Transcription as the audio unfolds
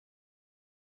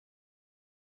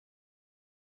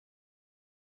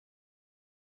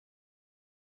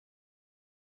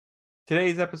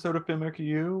Today's episode of Filmmaker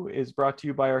U is brought to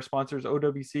you by our sponsors,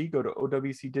 OWC. Go to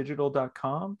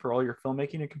owcdigital.com for all your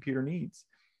filmmaking and computer needs.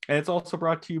 And it's also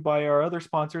brought to you by our other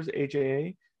sponsors,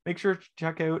 AJA. Make sure to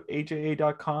check out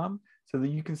aja.com so that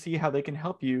you can see how they can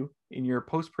help you in your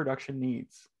post-production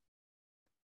needs.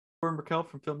 I'm Raquel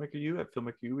from Filmmaker U. At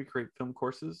Filmmaker U, we create film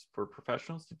courses for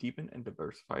professionals to deepen and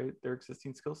diversify their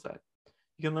existing skill set.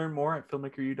 You can learn more at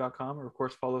filmmakeru.com, or of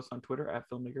course follow us on Twitter at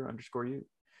filmmaker_u.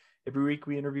 Every week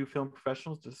we interview film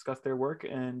professionals to discuss their work,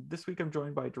 and this week I'm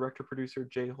joined by director-producer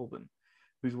Jay Holben,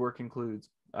 whose work includes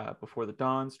Before the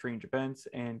Dawn, Strange Events,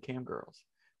 and Cam Girls.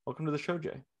 Welcome to the show,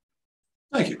 Jay.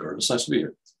 Thank you, Gordon. It's nice to be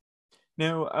here.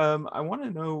 Now, I want to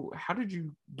know, how did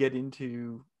you get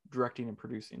into directing and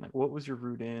producing? Like, what was your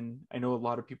route in? I know a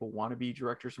lot of people want to be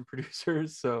directors and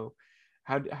producers, so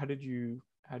how did you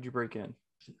break in?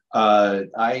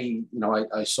 I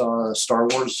saw Star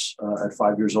Wars at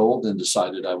 5 years old and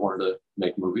decided I wanted to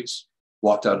make movies.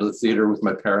 Walked out of the theater with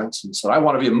my parents and said, I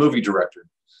want to be a movie director.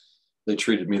 They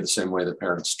treated me the same way that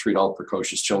parents treat all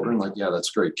precocious children. Like, yeah,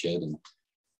 that's great, kid. And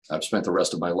I've spent the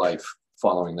rest of my life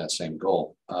following that same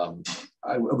goal.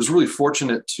 I was really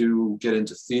fortunate to get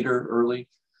into theater early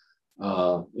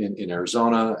in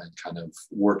Arizona and kind of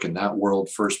work in that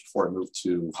world first before I moved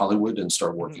to Hollywood and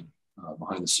start working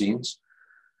behind the scenes.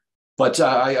 But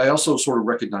I also sort of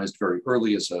recognized very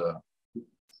early as a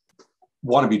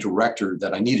wannabe director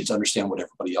that I needed to understand what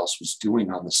everybody else was doing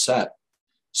on the set.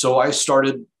 So I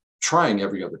started trying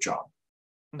every other job.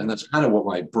 And that's kind of what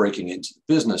my breaking into the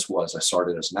business was. I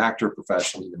started as an actor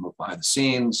professionally, then moved behind the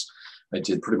scenes. I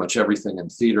did pretty much everything in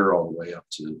theater all the way up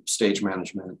to stage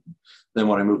management. Then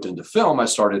when I moved into film, I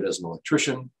started as an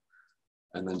electrician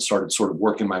and then started sort of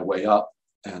working my way up.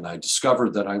 And I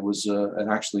discovered that I was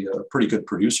actually a pretty good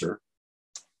producer.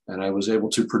 And I was able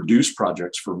to produce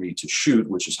projects for me to shoot,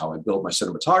 which is how I built my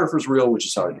cinematographer's reel, which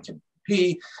is how I became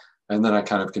P. And then I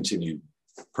kind of continued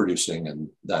producing, and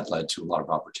that led to a lot of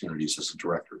opportunities as a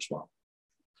director as well.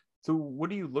 So what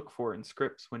do you look for in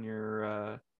scripts when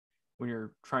you're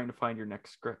trying to find your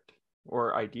next script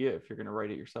or idea if you're going to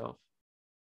write it yourself?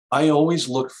 I always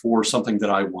look for something that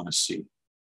I want to see.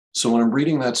 So when I'm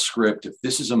reading that script, if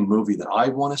this is a movie that I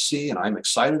want to see and I'm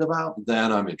excited about,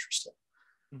 then I'm interested.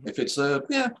 If it's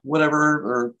whatever,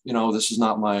 or, this is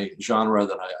not my genre,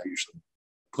 then I usually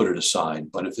put it aside.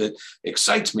 But if it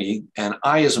excites me and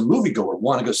I, as a moviegoer,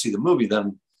 want to go see the movie,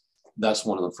 then that's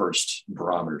one of the first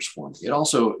barometers for me.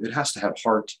 It has to have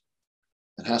heart.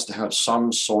 It has to have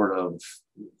some sort of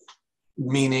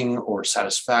meaning or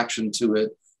satisfaction to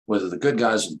it, whether the good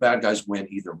guys or the bad guys win,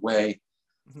 either way.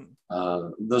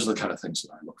 Those are the kind of things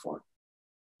that I look for.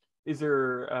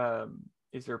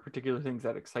 Is there particular things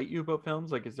that excite you about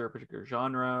films? Like, is there a particular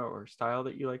genre or style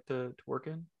that you like to work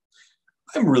in?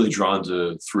 I'm really drawn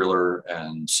to thriller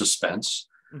and suspense.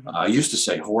 I used to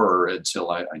say horror until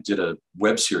I did a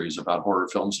web series about horror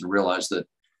films and realized that,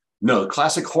 no,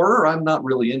 classic horror, I'm not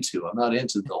really into. I'm not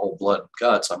into the whole blood and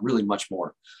guts. I'm really much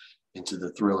more into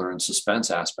the thriller and suspense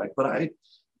aspect. But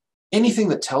anything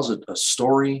that tells a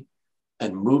story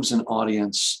and moves an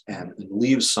audience and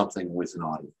leaves something with an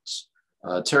audience.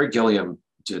 Terry Gilliam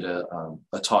did a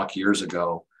talk years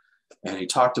ago, and he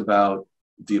talked about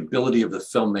the ability of the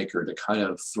filmmaker to kind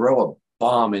of throw a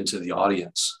bomb into the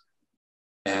audience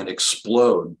and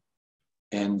explode,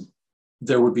 and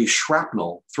there would be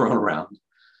shrapnel thrown around,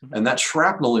 and that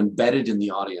shrapnel embedded in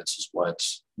the audience is what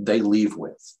they leave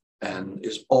with and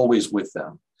is always with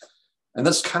them. And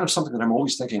that's kind of something that I'm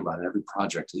always thinking about in every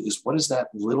project is, what is that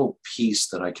little piece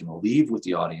that I can leave with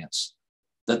the audience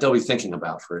that they'll be thinking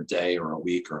about for a day or a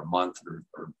week or a month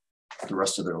or the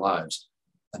rest of their lives.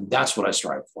 And that's what I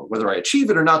strive for. Whether I achieve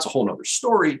it or not, it's a whole nother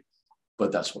story,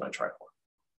 but that's what I try for.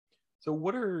 So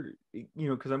what are,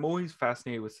 because I'm always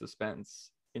fascinated with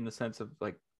suspense in the sense of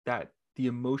like that, the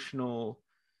emotional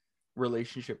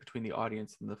relationship between the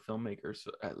audience and the filmmakers,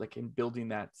 like in building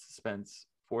that suspense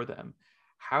for them.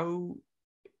 How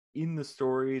in the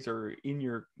stories or in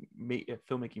your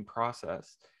filmmaking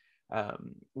process,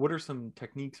 what are some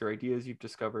techniques or ideas you've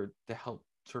discovered to help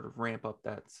sort of ramp up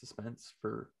that suspense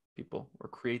for people or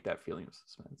create that feeling of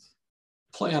suspense?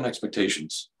 Play on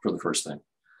expectations for the first thing.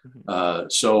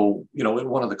 So,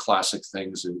 one of the classic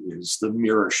things is the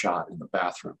mirror shot in the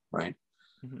bathroom, right?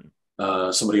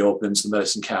 Somebody opens the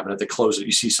medicine cabinet, they close it,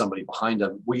 you see somebody behind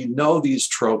them. We know these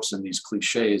tropes and these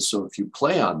cliches. So if you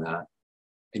play on that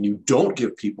and you don't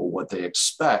give people what they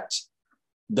expect,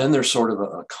 then there's sort of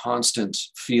a constant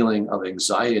feeling of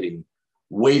anxiety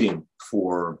waiting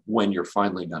for when you're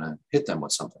finally going to hit them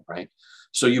with something, right?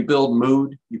 So you build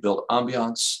mood, you build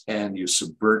ambiance, and you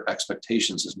subvert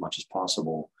expectations as much as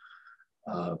possible.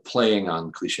 playing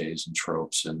on cliches and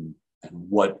tropes and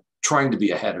what trying to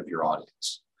be ahead of your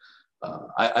audience.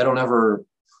 I don't ever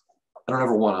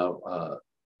want to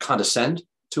condescend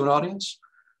to an audience.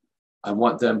 I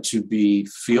want them to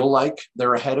feel like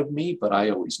they're ahead of me, but I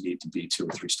always need to be 2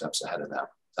 or 3 steps ahead of them.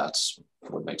 That's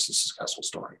what makes a successful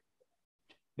story.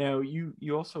 Now, you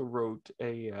also wrote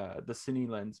the Cine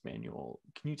Lens manual.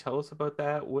 Can you tell us about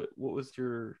that? What was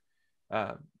your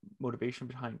motivation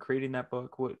behind creating that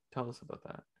book? Tell us about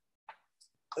that.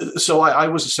 So I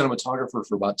was a cinematographer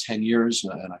for about 10 years,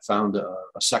 and I found a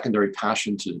secondary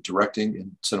passion to directing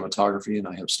in cinematography, and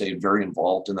I have stayed very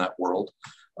involved in that world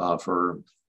for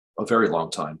a very long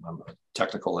time. I'm a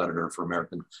technical editor for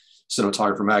American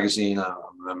Cinematographer Magazine.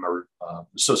 I'm an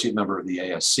associate member of the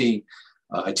ASC.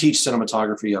 I teach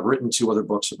cinematography. I've written 2 other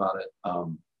books about it.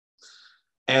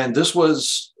 And this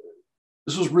was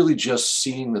really just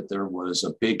seeing that there was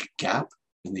a big gap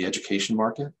in the education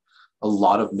market, a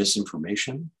lot of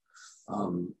misinformation,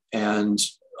 and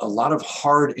a lot of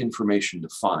hard information to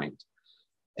find.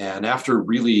 And after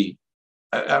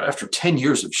 10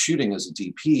 years of shooting as a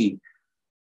DP,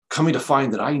 coming to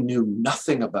find that I knew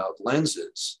nothing about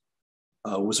lenses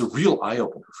was a real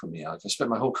eye-opener for me. I spent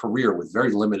my whole career with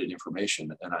very limited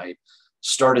information, and I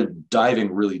started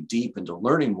diving really deep into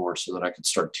learning more so that I could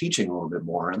start teaching a little bit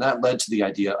more. And that led to the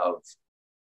idea of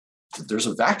there's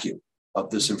a vacuum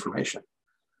of this information.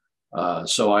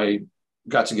 So I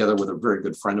got together with a very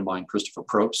good friend of mine, Christopher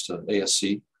Probst at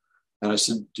ASC, and I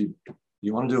said, "Dude,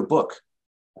 you want to do a book?"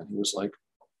 And he was like,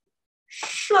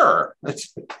 "Sure."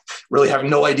 Really having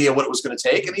no idea what it was going to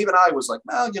take. And even I was like,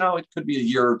 well, it could be a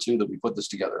year or 2 that we put this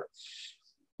together.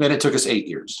 And it took us 8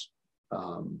 years.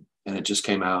 And it just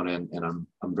came out, and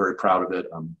I'm very proud of it.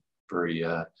 I'm very,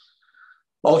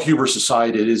 all hubris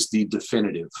aside, it is the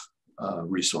definitive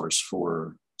resource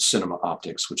for cinema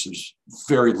optics, which there's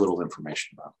very little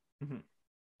information about. Mm-hmm.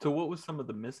 So what was some of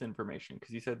the misinformation?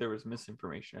 Because you said there was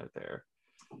misinformation out there.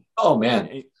 Oh,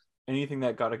 man. Anything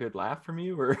that got a good laugh from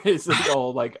you, or is it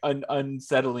all like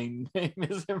unsettling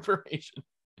misinformation?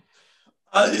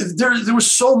 There was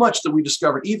so much that we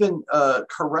discovered, even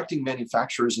correcting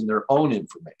manufacturers in their own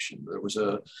information. There was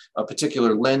a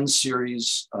particular lens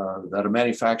series that a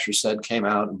manufacturer said came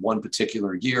out in one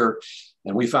particular year,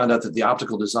 and we found out that the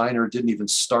optical designer didn't even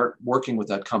start working with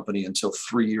that company until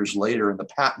 3 years later, and the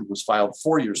patent was filed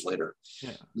 4 years later.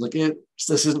 Yeah. Like,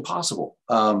 this isn't possible.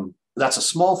 That's a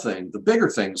small thing. The bigger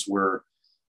things were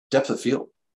depth of field.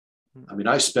 I mean,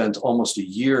 I spent almost a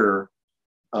year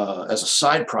as a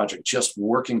side project just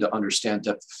working to understand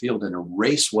depth of field and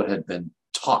erase what had been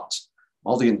taught,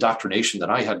 all the indoctrination that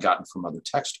I had gotten from other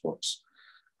textbooks.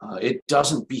 It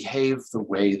doesn't behave the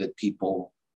way that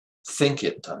people think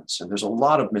it does. And there's a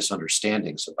lot of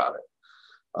misunderstandings about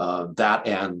it. That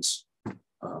and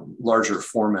larger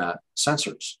format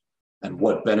sensors and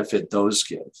what benefit those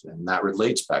give. And that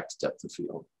relates back to depth of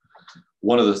field.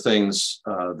 One of the things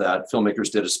that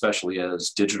filmmakers did, especially as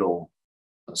digital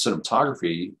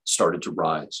cinematography started to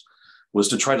rise, was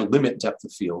to try to limit depth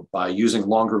of field by using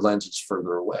longer lenses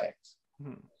further away.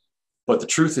 But the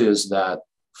truth is that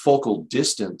focal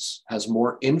distance has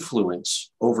more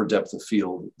influence over depth of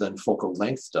field than focal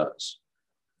length does.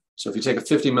 So if you take a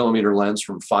 50 millimeter lens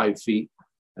from 5 feet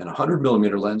and a 100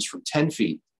 millimeter lens from 10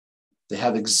 feet, they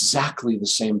have exactly the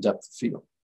same depth of field.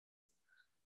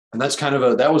 And that's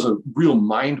that was a real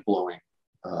mind-blowing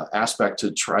aspect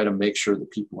to try to make sure that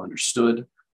people understood,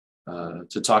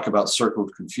 to talk about circle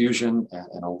of confusion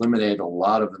and eliminate a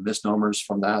lot of the misnomers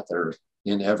from that. They're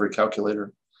in every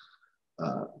calculator.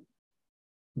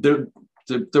 There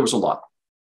was a lot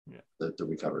that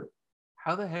we covered.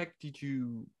 How the heck did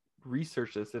you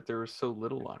research this if there was so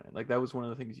little on it? Like, that was one of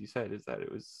the things you said, is that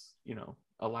it was,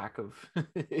 a lack of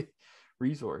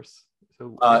resource.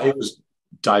 So it was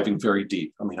diving very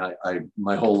deep. I mean,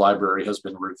 my whole library has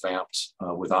been revamped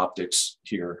with optics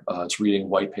here. It's reading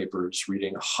white papers,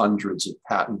 reading hundreds of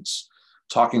patents,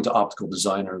 talking to optical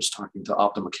designers, talking to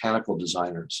optomechanical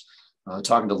designers,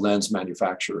 talking to lens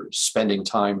manufacturers, spending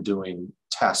time doing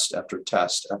test after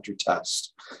test after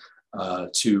test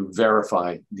to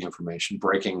verify the information,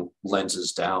 breaking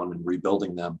lenses down and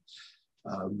rebuilding them,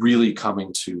 really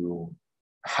coming to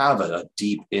have a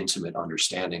deep, intimate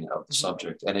understanding of the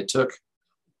subject. And it took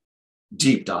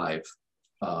deep dive,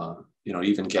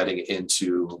 even getting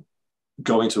into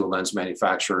going to a lens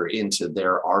manufacturer, into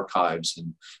their archives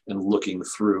and looking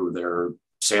through their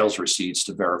sales receipts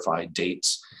to verify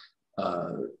dates.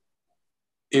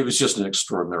 It was just an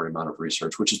extraordinary amount of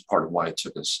research, which is part of why it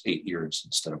took us 8 years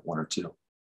instead of 1 or 2.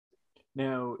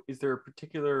 Now, is there a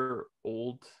particular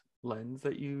old lens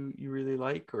that you really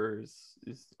like, or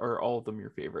are all of them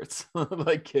your favorites,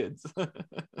 like kids?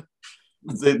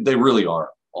 They really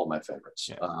are all my favorites.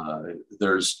 Yeah.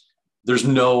 There's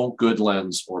no good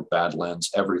lens or bad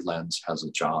lens. Every lens has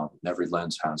a job, and every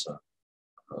lens has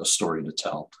a story to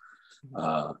tell.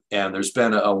 And there's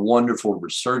been a wonderful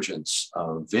resurgence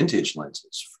of vintage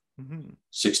lenses,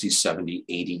 60, 70,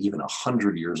 80, even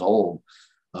 100 years old,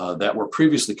 that were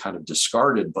previously kind of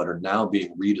discarded, but are now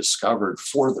being rediscovered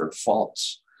for their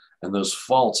faults. And those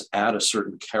faults add a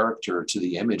certain character to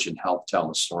the image and help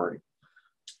tell a story.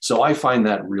 So I find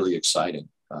that really exciting,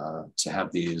 to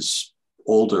have these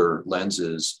older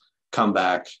lenses come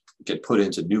back, get put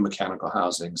into new mechanical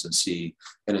housings, and see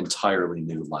an entirely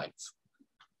new life.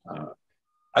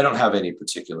 I don't have any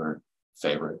particular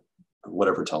favorite.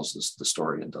 Whatever tells us the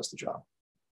story and does the job.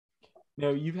 Now,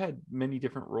 you've had many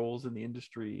different roles in the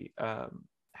industry.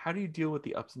 How do you deal with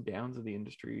the ups and downs of the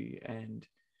industry, and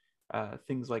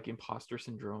things like imposter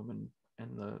syndrome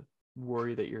and the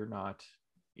worry that you're not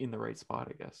in the right spot,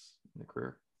 I guess, in the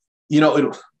career?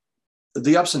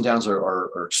 The ups and downs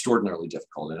are extraordinarily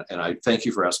difficult. And I thank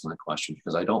you for asking that question,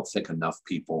 because I don't think enough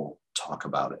people talk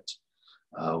about it.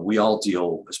 We all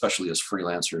deal, especially as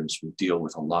freelancers, we deal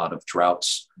with a lot of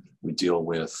droughts. We deal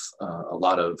with a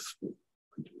lot of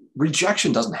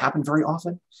rejection. Doesn't happen very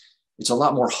often. It's a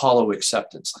lot more hollow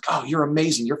acceptance. Like, oh, you're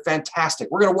amazing. You're fantastic.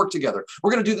 We're going to work together.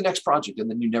 We're going to do the next project. And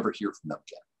then you never hear from them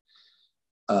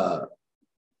again.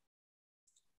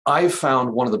 I've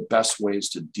found one of the best ways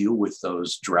to deal with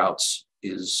those droughts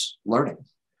is learning,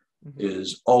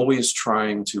 is always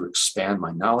trying to expand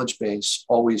my knowledge base,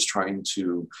 always trying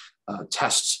to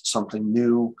test something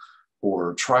new,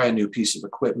 or try a new piece of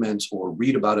equipment, or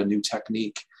read about a new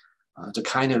technique, to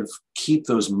kind of keep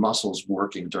those muscles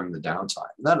working during the downtime.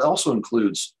 And that also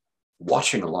includes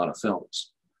watching a lot of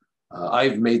films.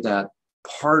 I've made that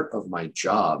part of my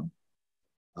job,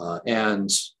 and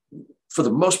for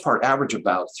the most part, average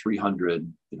about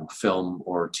 300 film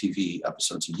or TV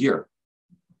episodes a year,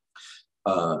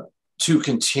 to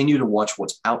continue to watch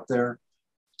what's out there,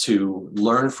 to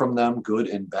learn from them, good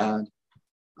and bad,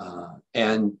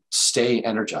 and stay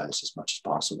energized as much as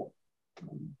possible.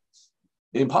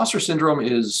 The imposter syndrome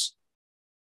is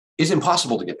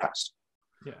impossible to get past.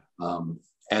 Yeah.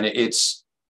 And it's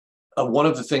one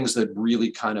of the things that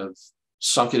really kind of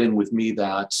sunk it in with me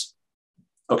that,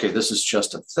 okay, this is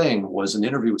just a thing, was an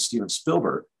interview with Steven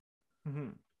Spielberg,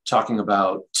 talking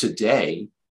about today,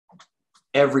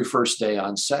 every first day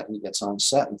on set, he gets on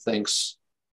set and thinks,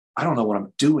 I don't know what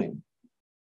I'm doing.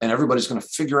 And everybody's going to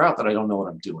figure out that I don't know what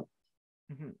I'm doing.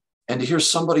 And to hear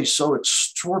somebody so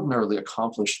extraordinarily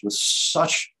accomplished with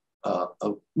such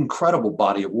an incredible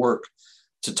body of work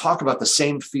to talk about the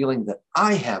same feeling that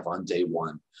I have on day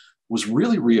one was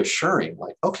really reassuring.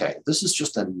 Like, okay, this is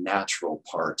just a natural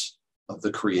part of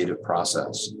the creative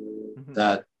process,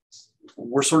 that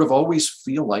we're sort of always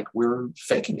feel like we're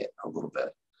faking it a little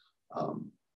bit.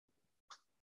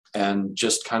 And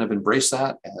just kind of embrace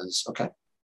that as, okay,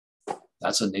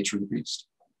 that's the nature of the beast.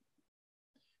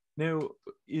 Now,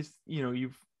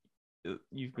 you've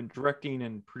been directing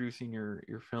and producing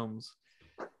your films.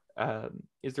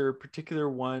 Is there a particular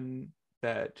one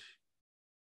that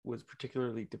was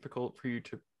particularly difficult for you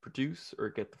to produce or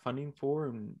get the funding for,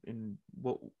 and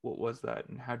what was that,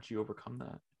 and how did you overcome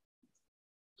that?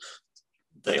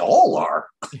 They all are.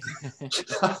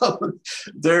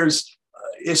 There's,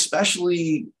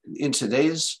 especially in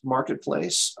today's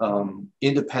marketplace,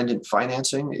 independent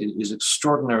financing is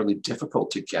extraordinarily difficult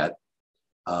to get,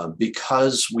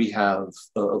 because we have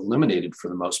eliminated, for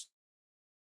the most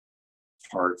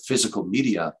part, physical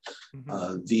media.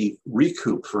 The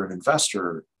recoup for an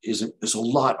investor is a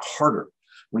lot harder.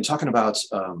 When you're talking about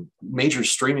major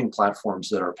streaming platforms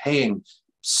that are paying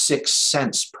 6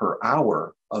 cents per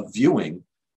hour of viewing,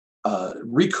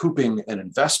 recouping an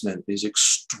investment is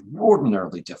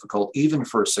extraordinarily difficult, even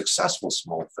for a successful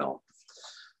small film.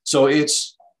 So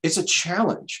it's a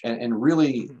challenge. And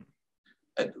really,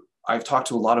 I've talked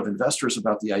to a lot of investors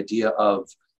about the idea of,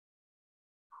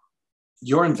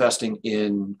 you're investing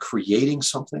in creating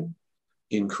something,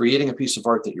 in creating a piece of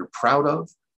art that you're proud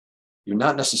of. You're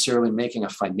not necessarily making a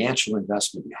financial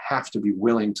investment. You have to be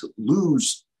willing to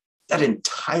lose that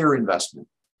entire investment.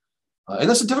 And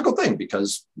that's a difficult thing,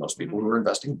 because most people who are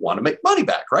investing want to make money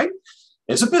back, right?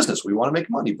 It's a business. We want to make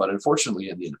money. But unfortunately,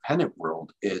 in the independent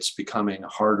world, it's becoming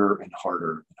harder and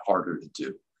harder and harder to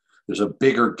do. There's a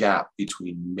bigger gap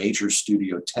between major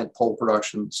studio tentpole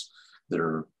productions that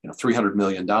are $300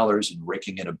 million and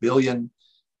raking in $1 billion,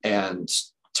 and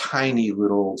tiny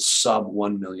little sub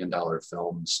 $1 million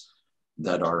films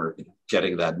that are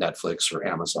getting that Netflix or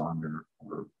Amazon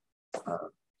or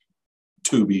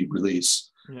Tubi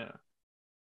release. Yeah.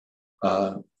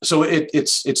 So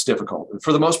it's difficult.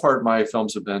 For the most part, my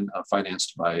films have been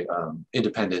financed by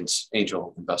independent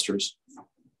angel investors.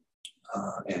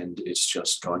 And it's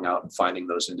just going out and finding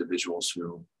those individuals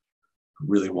who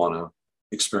really want to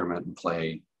experiment and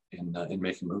play in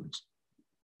making movies.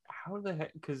 How the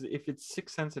heck? Because if it's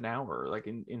 6 cents an hour, like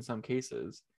in some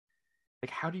cases, like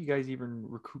how do you guys even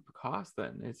recoup the cost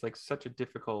then? It's like such a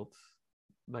difficult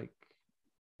like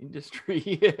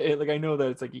industry. Like I know that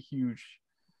it's like a huge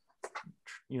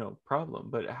problem,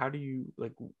 but how do you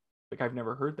like I've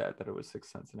never heard that it was 6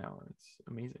 cents an hour. It's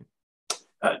amazing.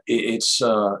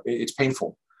 It's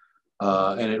painful,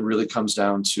 and it really comes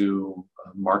down to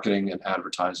marketing and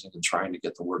advertising and trying to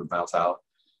get the word of mouth out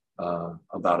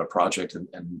about a project,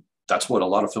 and that's what a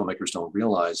lot of filmmakers don't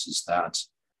realize, is that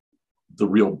the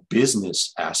real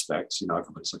business aspects,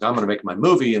 everybody's like, I'm going to make my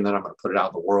movie and then I'm going to put it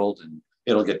out in the world and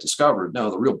it'll get discovered. No,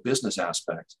 the real business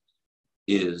aspect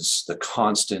is the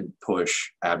constant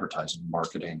push, advertising,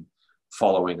 marketing,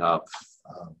 following up,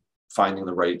 finding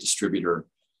the right distributor,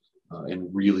 and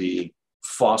really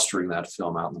fostering that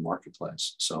film out in the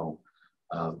marketplace. So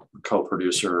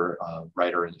co-producer,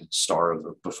 writer, and star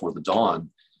of Before the Dawn,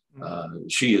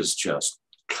 she is just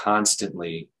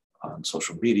constantly on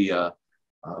social media,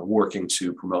 working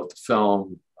to promote the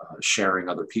film, sharing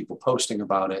other people posting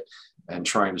about it, and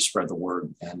trying to spread the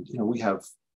word. And we have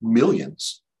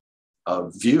millions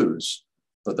of views,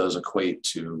 but those equate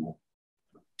to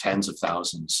tens of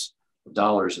thousands of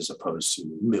dollars as opposed to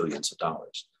millions of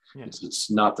dollars. Yeah. It's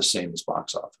not the same as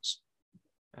box office.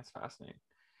 That's fascinating.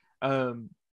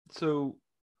 So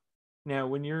now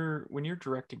when you're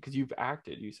directing, because you've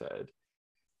acted, you said,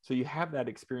 so you have that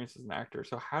experience as an actor.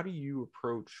 So how do you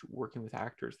approach working with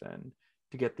actors then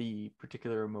to get the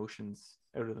particular emotions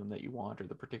out of them that you want, or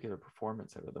the particular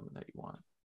performance out of them that you want?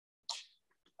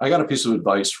 I got a piece of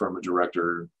advice from a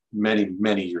director many,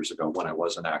 many years ago when I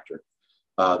was an actor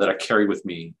that I carry with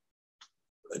me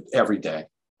every day.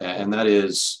 And that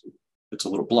is, it's a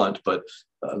little blunt, but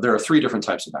there are 3 different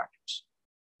types of actors.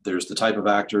 There's the type of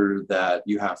actor that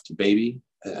you have to baby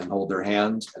and hold their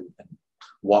hand and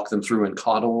walk them through and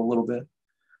coddle a little bit.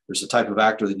 There's the type of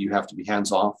actor that you have to be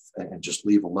hands off and just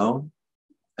leave alone.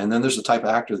 And then there's the type of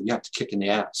actor that you have to kick in the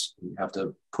ass. You have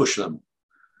to push them.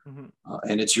 Mm-hmm.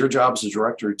 And it's your job as a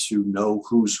director to know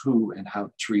who's who and how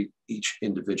to treat each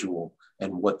individual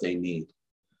and what they need.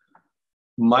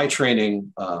 My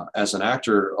training as an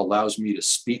actor allows me to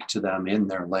speak to them in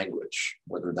their language,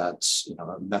 whether that's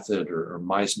a method or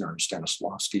Meisner or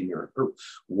Stanislavski or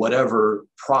whatever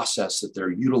process that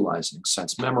they're utilizing,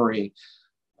 sense memory,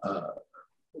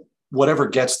 whatever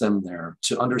gets them there,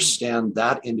 to understand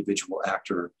that individual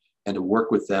actor and to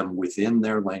work with them within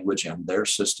their language and their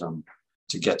system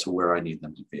to get to where I need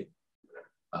them to be.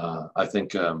 I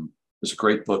think there's a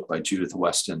great book by Judith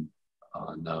Weston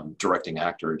on directing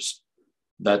actors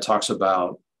that talks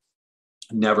about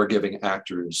never giving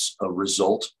actors a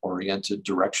result-oriented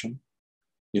direction.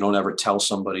 You don't ever tell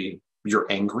somebody you're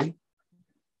angry,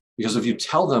 because if you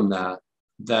tell them that,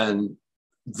 then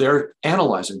they're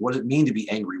analyzing, what does it mean to be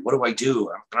angry? What do I do?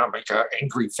 I'm gonna make an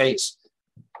angry face.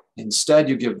 Instead,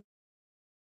 you give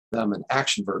them an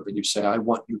action verb and you say, I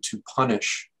want you to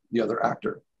punish the other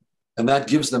actor. And that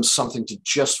gives them something to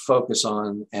just focus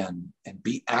on and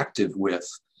be active with,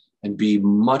 and be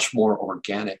much more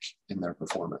organic in their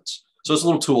performance. So it's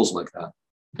little tools like that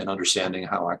and understanding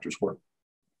how actors work.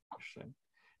 Interesting.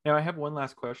 Now I have one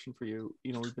last question for you.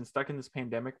 We've been stuck in this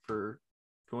pandemic for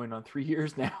going on 3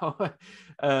 years now.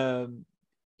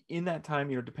 In that time,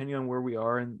 depending on where we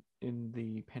are in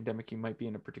the pandemic, you might be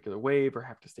in a particular wave or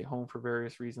have to stay home for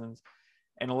various reasons.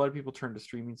 And a lot of people turn to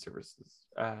streaming services.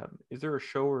 Is there a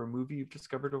show or a movie you've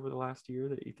discovered over the last year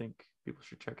that you think people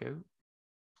should check out?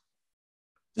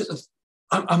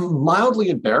 I'm mildly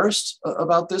embarrassed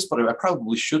about this, but I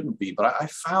probably shouldn't be. But I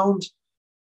found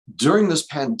during this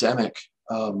pandemic,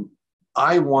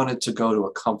 I wanted to go to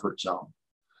a comfort zone.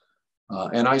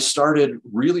 And I started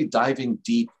really diving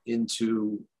deep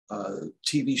into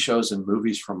TV shows and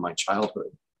movies from my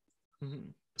childhood. Mm-hmm.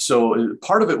 So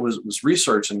part of it was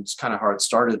research, and it's kind of how it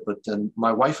started. But then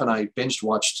my wife and I binge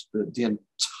watched the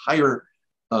entire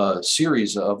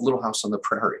series of Little House on the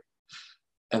Prairie.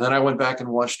 And then I went back and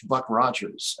watched Buck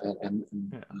Rogers and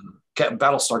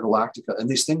Battlestar Galactica, and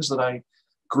these things that I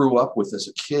grew up with as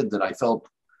a kid that I felt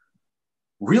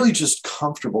really just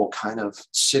comfortable kind of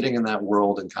sitting in that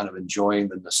world and kind of enjoying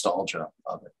the nostalgia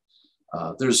of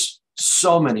it. There's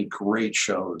so many great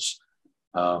shows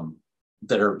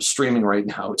that are streaming right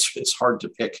now. It's hard to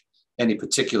pick any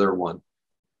particular one.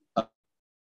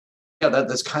 yeah,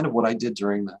 that's kind of what I did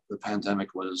during the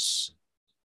pandemic, was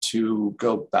to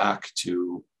go back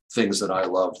to things that I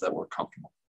loved that were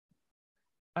comfortable.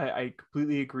 I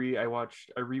completely agree. I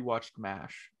rewatched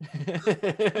MASH.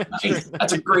 Nice.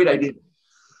 That's a great idea.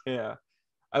 Yeah.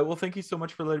 Well, thank you so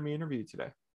much for letting me interview you today.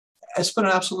 It's been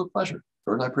an absolute pleasure,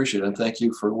 Jordan. I appreciate it. And thank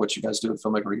you for what you guys do at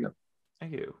Filmmaker U.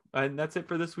 Thank you. And that's it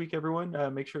for this week, everyone.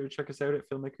 Make sure to check us out at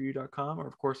filmmakeru.com, or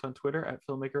of course on Twitter at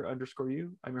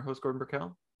filmmaker_u. I'm your host, Gordon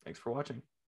Burkell. Thanks for watching.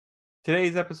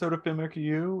 Today's episode of Filmmaker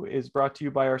U is brought to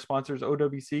you by our sponsors,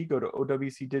 OWC. Go to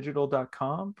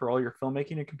owcdigital.com for all your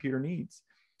filmmaking and computer needs.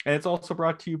 And it's also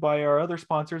brought to you by our other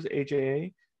sponsors,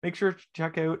 AJA. Make sure to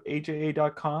check out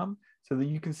aja.com so that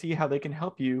you can see how they can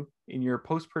help you in your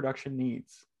post-production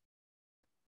needs.